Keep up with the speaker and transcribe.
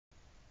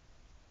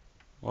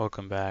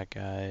Welcome back,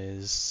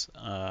 guys,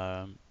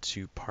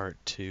 to part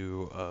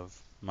 2 of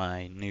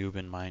my Noob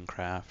in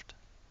Minecraft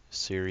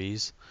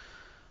series.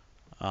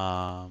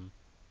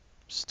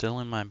 Still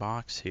in my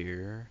box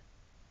here,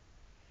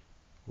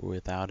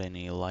 without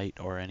any light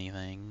or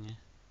anything,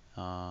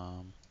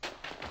 and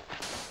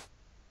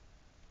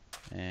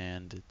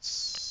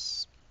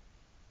it's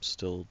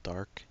still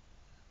dark,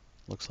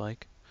 looks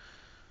like.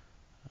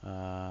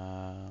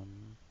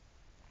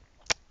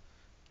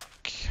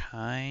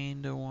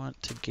 Kinda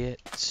want to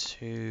get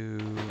to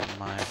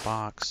my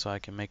box so I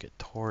can make a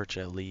torch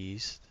at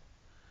least.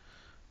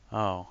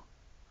 Oh,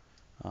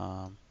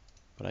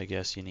 but I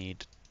guess you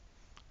need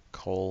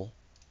coal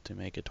to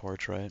make a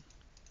torch, right?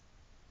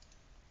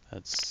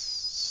 That's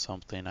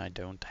something I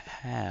don't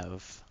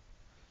have.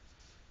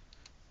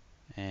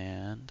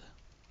 And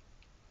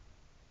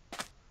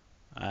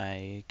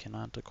I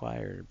cannot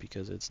acquire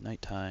because it's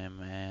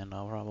nighttime and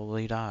I'll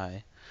probably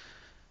die.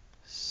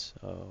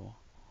 So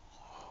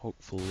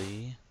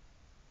hopefully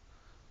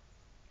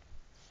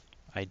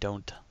I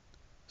don't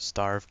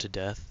starve to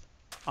death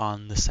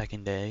on the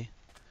second day,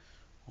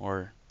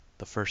 or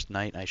the first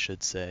night I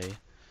should say,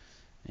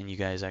 and you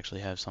guys actually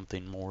have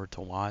something more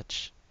to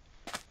watch.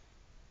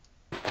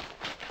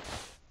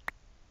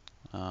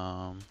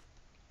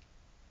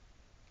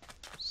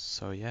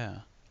 So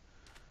yeah,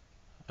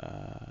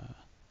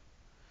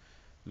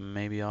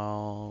 maybe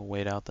I'll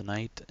wait out the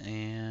night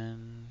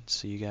and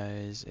see you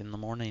guys in the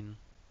morning.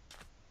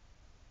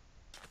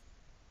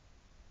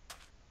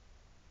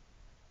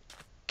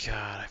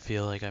 God, I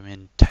feel like I'm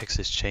in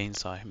Texas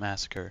Chainsaw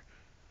Massacre.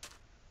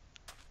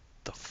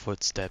 The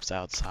footsteps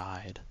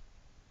outside.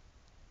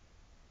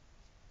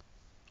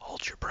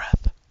 Hold your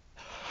breath.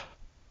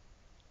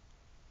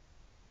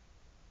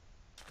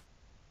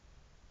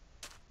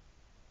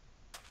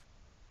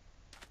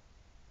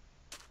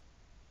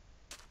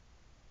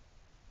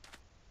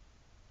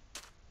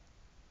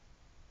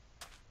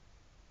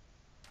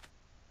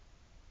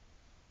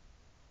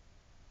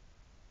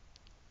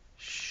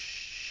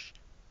 Shh.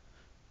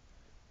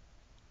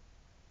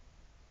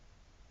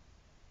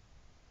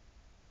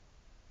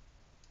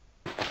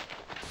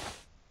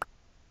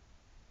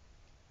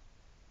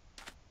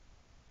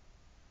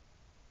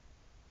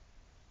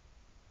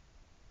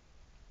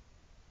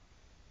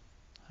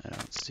 I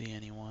don't see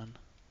anyone.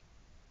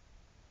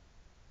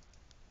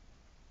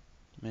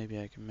 Maybe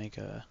I can make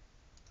a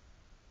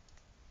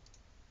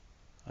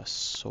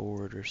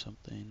sword or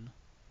something.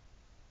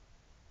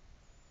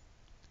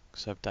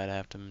 Except I'd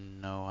have to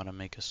know how to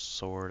make a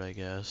sword, I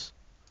guess.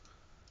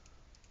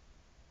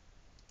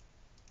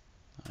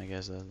 I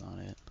guess that's not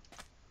it.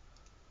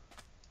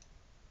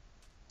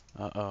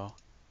 Uh-oh.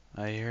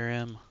 I hear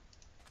him.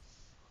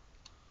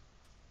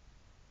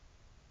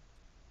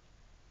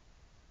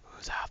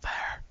 Who's out there?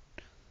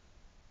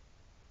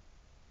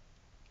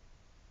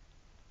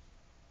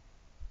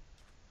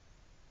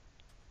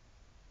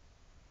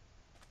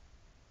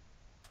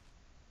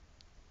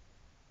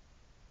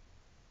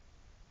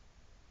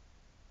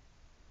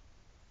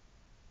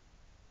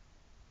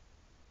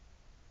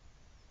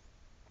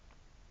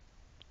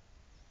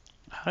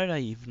 How did I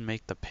even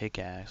make the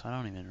pickaxe? I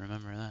don't even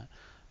remember that.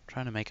 I'm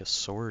trying to make a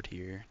sword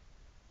here.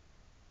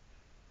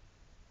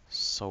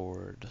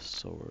 Sword,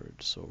 sword,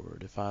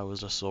 sword. If I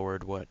was a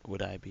sword, what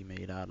would I be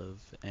made out of,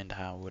 and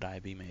how would I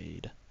be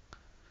made?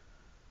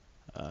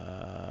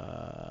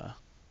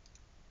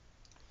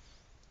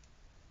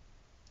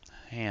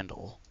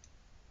 Handle.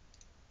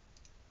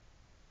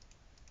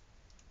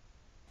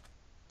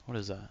 What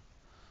is that?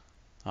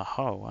 A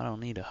hoe. I don't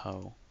need a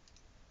hoe.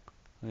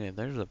 Okay,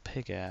 there's a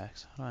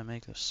pickaxe. How do I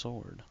make a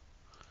sword?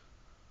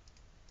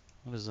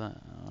 What is that?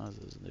 Oh,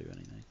 that doesn't do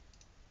anything.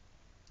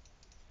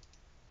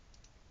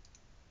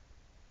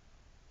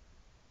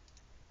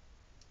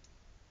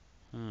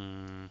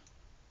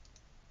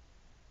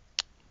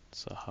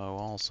 It's a hoe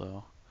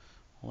also.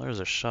 Well, there's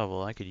a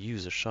shovel. I could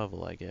use a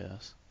shovel, I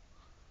guess.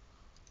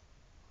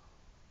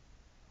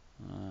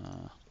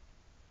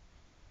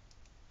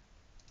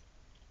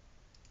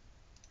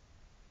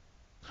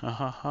 Ha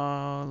ha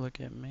ha, look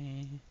at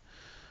me.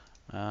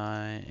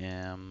 I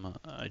am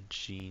a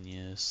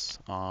genius,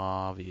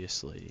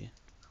 obviously.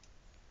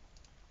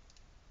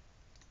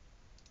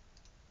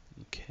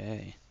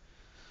 Okay.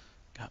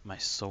 Got my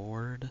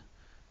sword.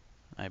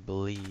 I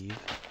believe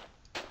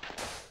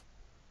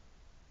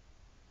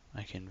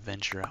I can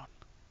venture out.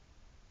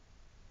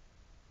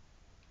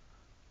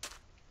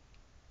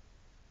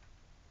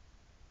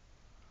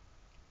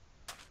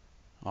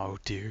 Oh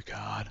dear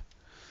God.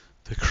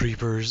 The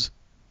creepers.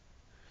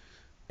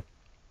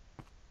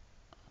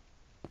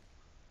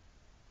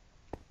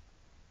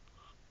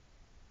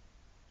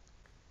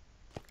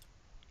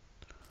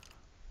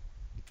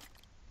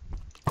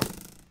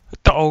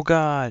 Oh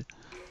God.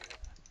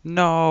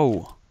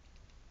 No.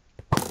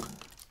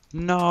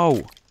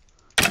 No.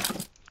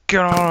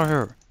 Get out of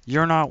here.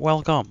 You're not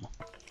welcome.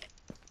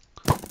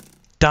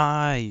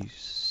 Die, you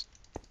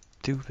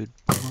stupid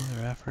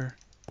mother effer.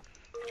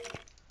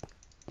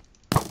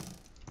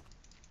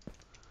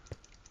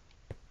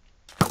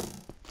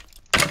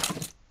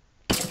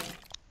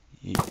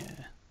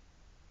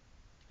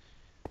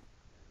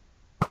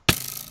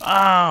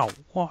 Ow!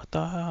 What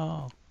the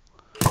hell?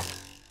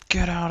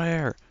 Get out of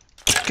here!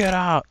 Get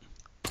out!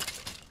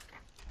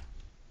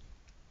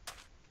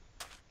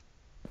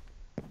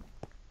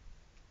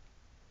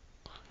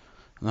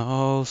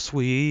 Oh,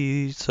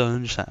 sweet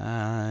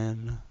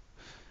sunshine,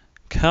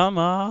 come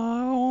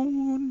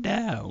on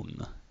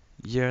down.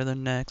 You're the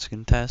next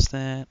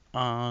contestant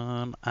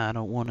on I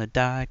Don't Wanna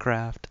Die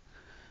Craft.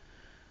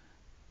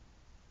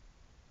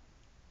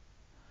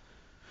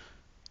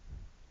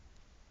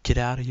 Get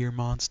out of here,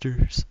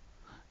 monsters.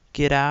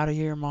 Get out of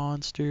here,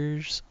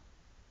 monsters.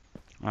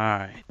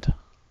 Alright.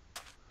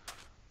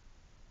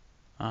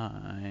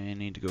 I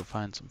need to go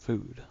find some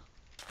food.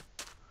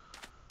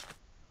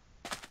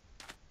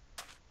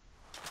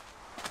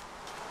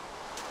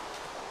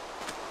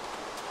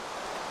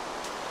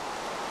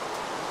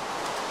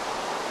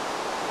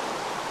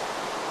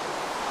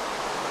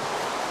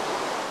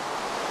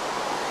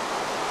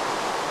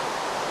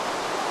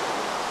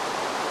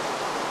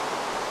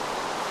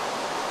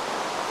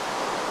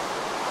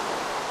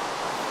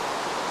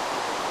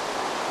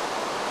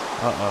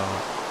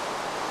 Uh-oh.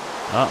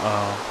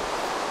 Uh-oh.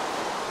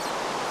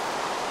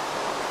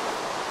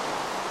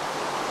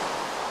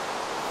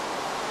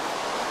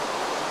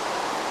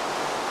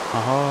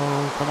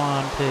 Oh, come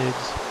on,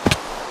 pigs.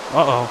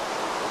 Uh-oh.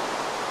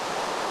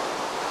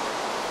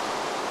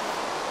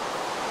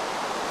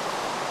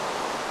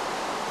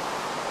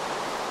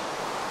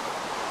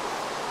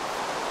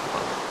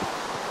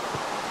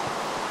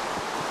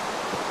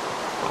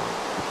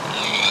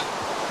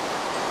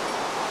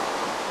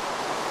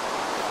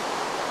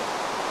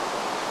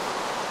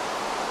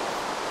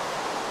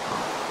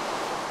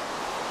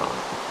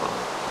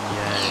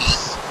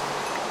 Yes.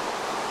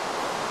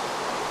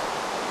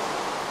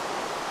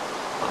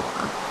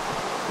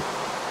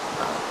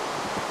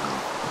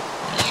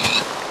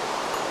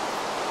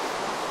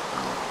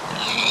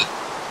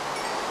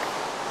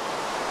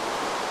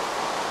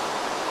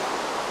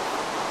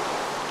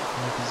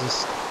 What is this?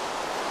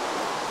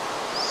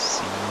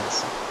 Seeds.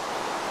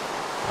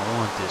 I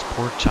want this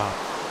pork chop.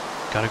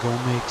 Gotta go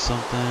make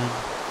something.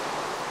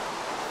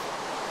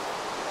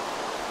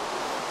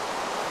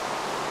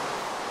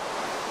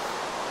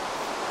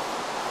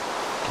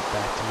 Get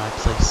back to my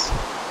place.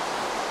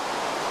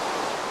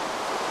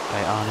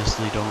 I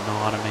honestly don't know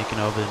how to make an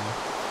oven.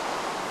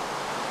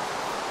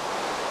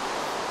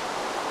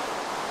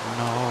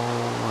 No.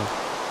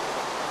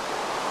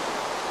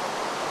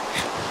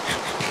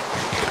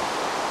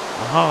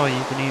 Oh,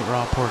 you can eat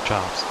raw pork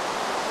chops.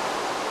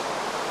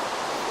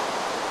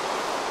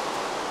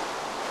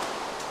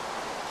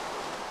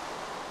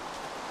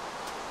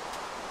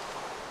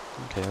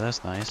 Okay,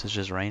 that's nice. It's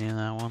just raining in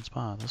that one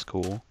spot. That's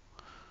cool.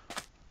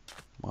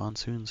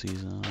 Monsoon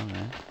season,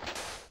 alright.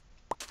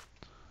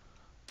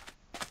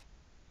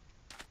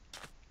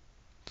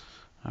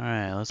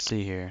 Alright, let's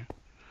see here.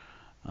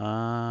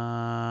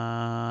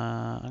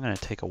 I'm gonna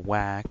take a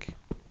whack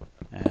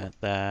at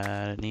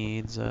that. It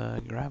needs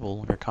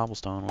gravel or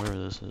cobblestone, whatever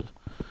this is.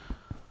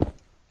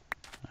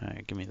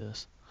 Alright, give me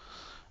this.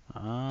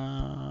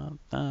 I'm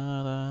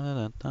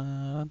gonna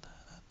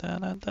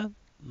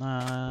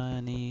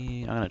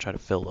try to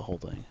fill the whole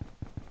thing.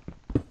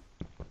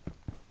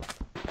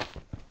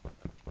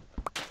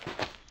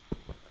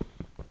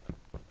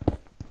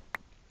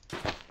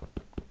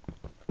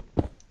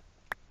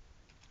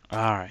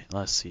 Alright,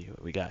 let's see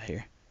what we got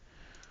here.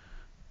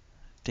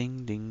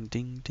 Ding, ding,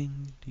 ding,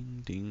 ding,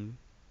 ding, ding.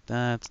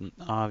 That's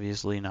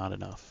obviously not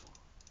enough.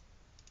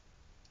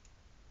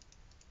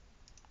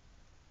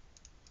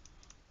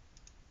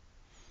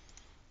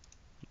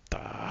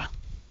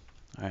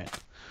 Alright.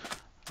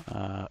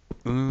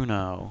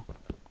 Uno.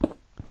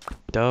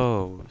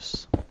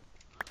 Dos.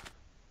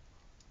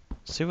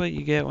 See what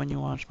you get when you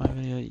watch my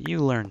video?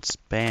 You learn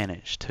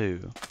Spanish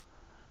too.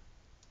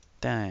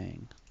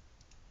 Dang.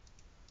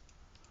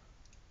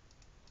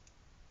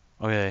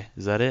 Okay,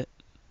 is that it?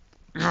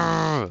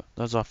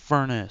 That's a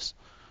furnace.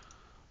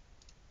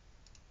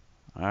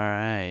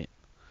 Alright.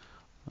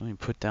 Let me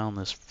put down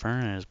this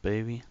furnace,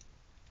 baby.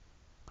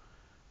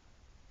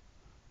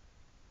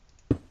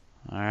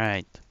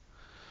 Alright.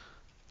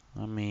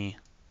 Let me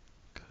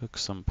cook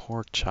some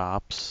pork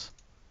chops.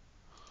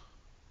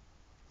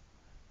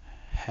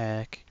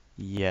 Heck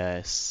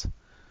yes.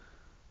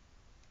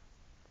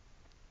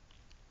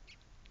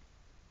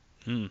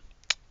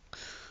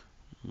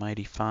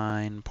 Mighty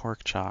fine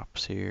pork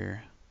chops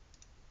here.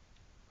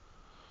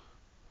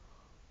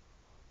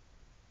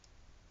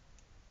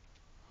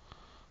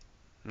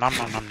 Nom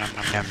nom nom nom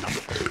nom nom nom.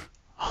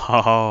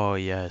 Oh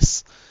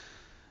yes.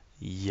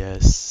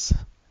 Yes.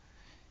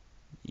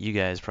 You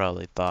guys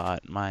probably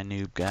thought my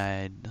noob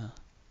guide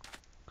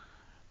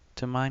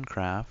to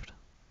Minecraft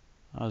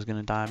I was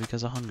gonna die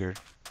because of hunger.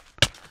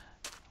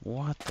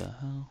 What the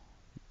hell?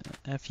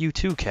 F you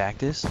too,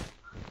 Cactus.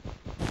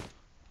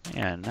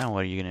 Yeah, now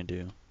what are you gonna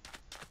do?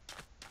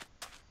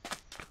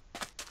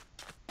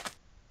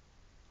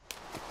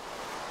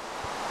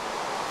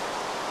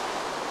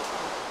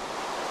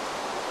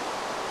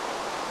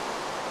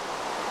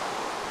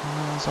 What the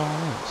hell is all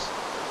this?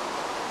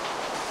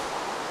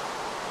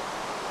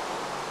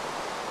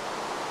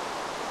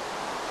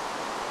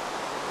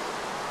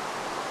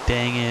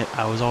 Dang it,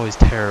 I was always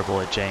terrible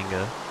at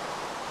Jenga.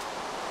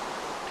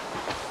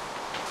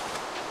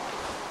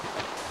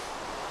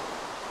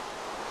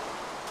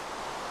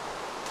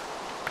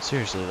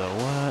 Seriously though,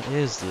 what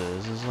is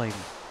this? This is like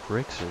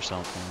bricks or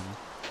something.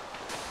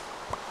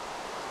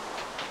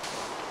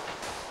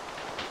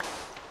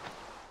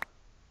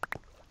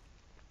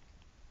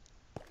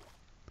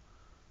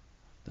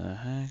 The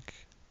heck?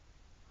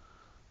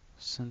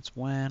 Since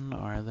when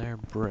are there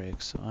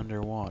bricks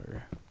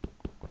underwater?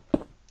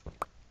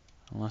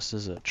 Unless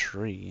this is a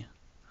tree.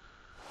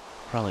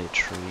 Probably a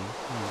tree. You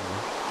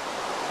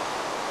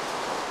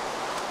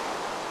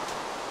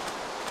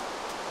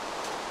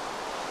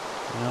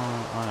know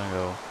what? I'm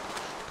gonna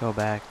go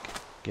back,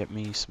 get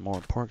me some more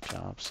pork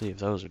chops, see if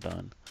those are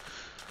done.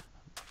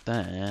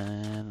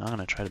 Then I'm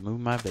gonna try to move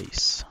my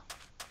base.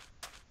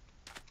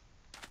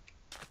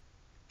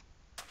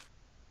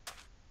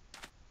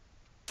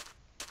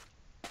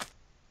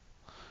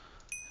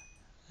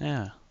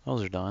 Yeah,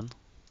 those are done.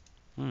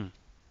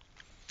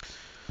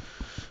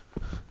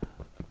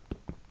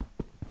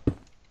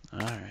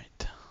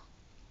 Alright.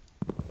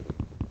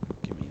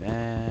 Give me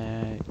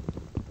that.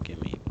 Give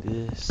me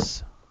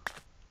this.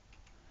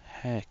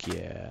 Heck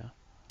yeah.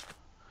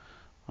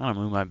 I'm gonna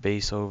move my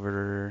base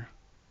over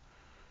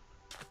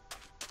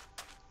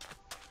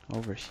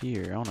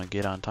here. I wanna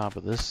get on top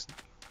of this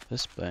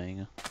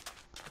thing.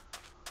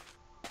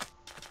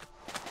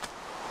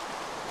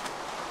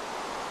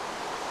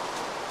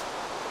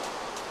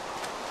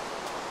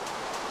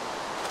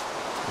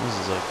 This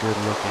is a good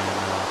looking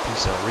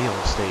piece of real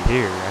estate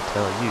here, I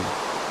tell you.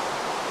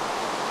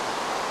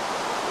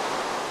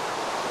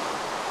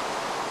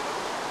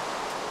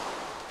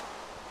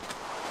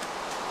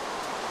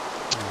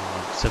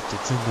 Oh, except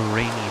it's in the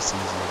rainy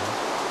season.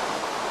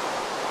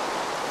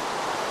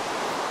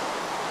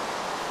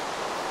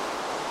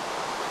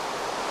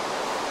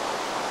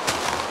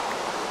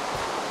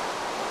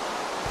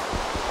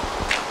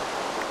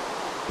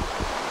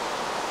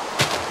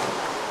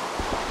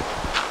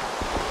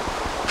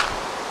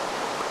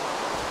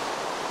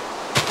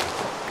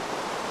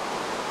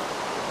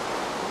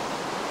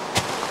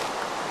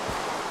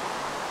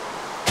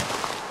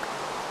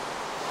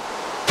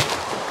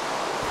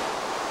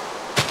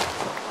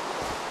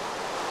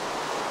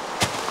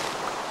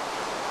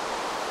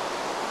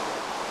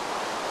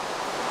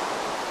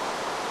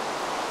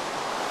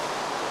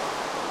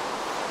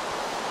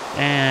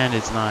 And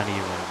it's not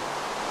even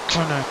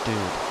connected.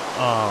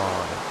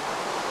 Oh,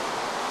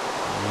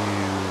 you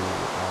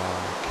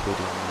are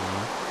kidding me.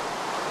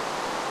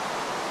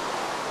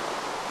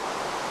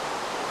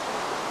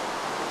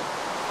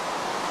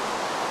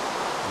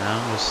 Now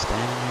I'm just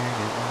standing here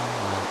getting all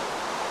wet.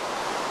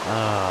 I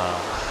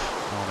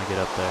want to get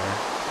up there.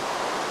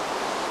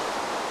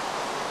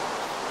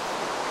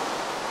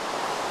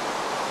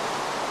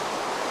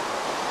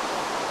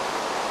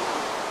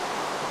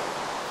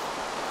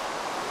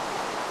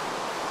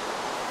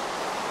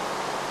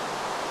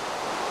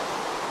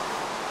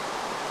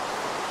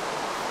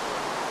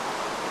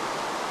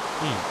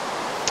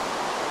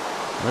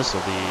 This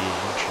will be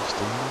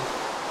interesting.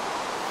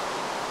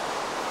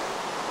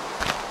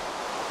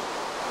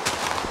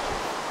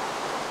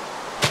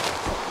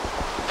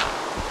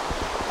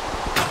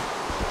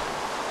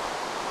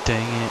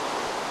 Dang it.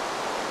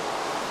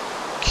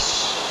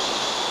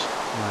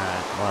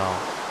 Alright, well.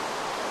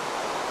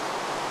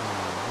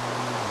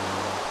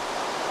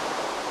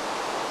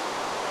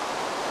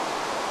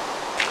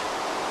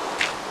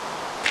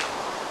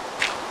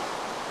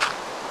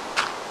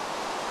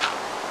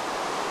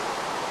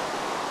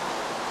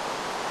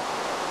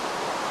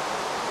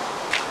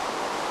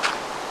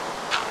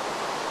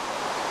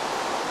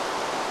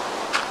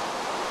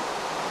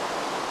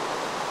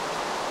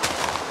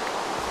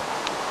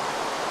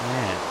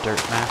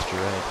 Dirt Master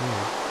right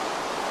here.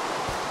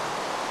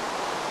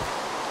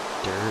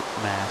 Dirt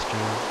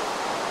Master.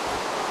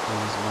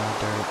 He's my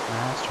Dirt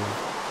Master.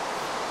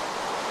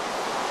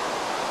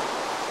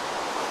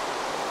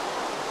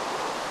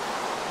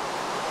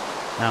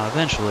 Now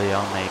eventually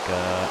I'll make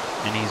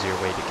an easier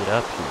way to get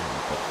up here,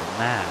 but for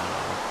now,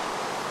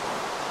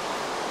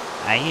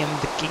 I am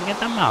the king of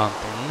the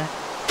mountain.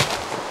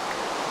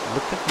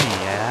 Look at me,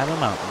 I have a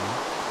mountain.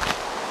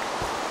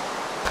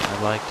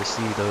 I'd like to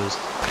see those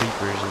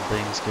creepers and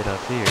things get up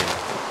here.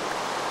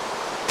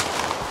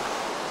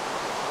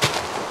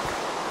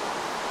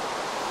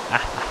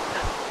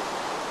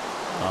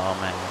 Oh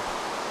man.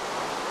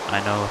 I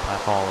know if I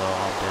fall though,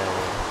 I'm dead.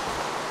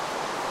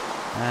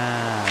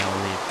 I'll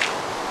leave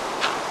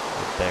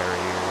the barrier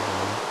here.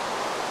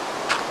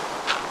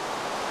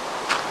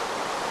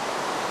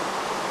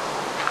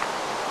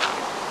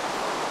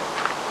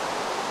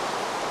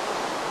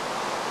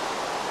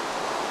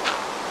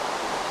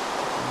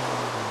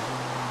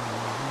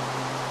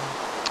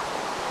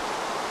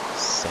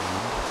 Sand.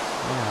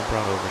 Yeah, I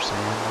brought over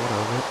sand. What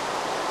of it?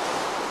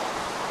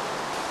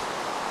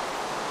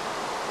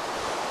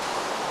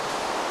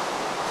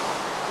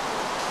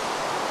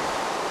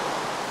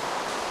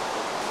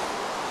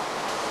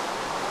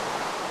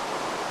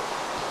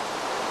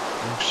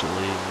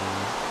 Actually,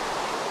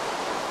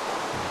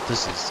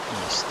 This is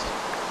east,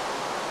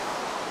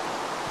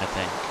 I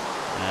think.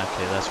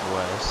 Okay, that's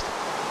west.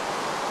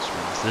 Which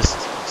means this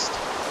is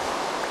east.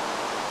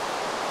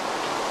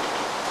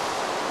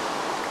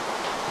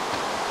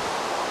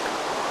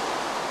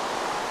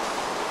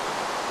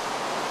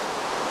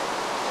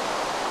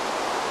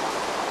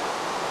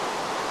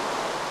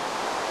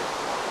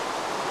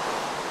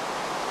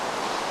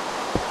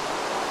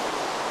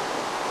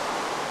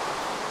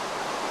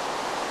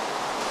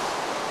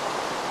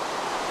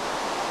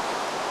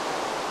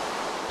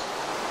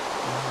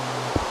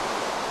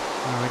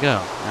 There we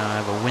go. Now I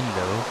have a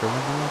window for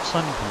when the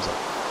sun comes up.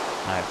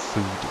 I have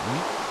food to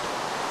eat.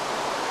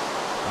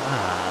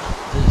 Ah,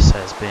 this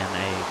has been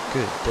a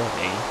good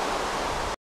day.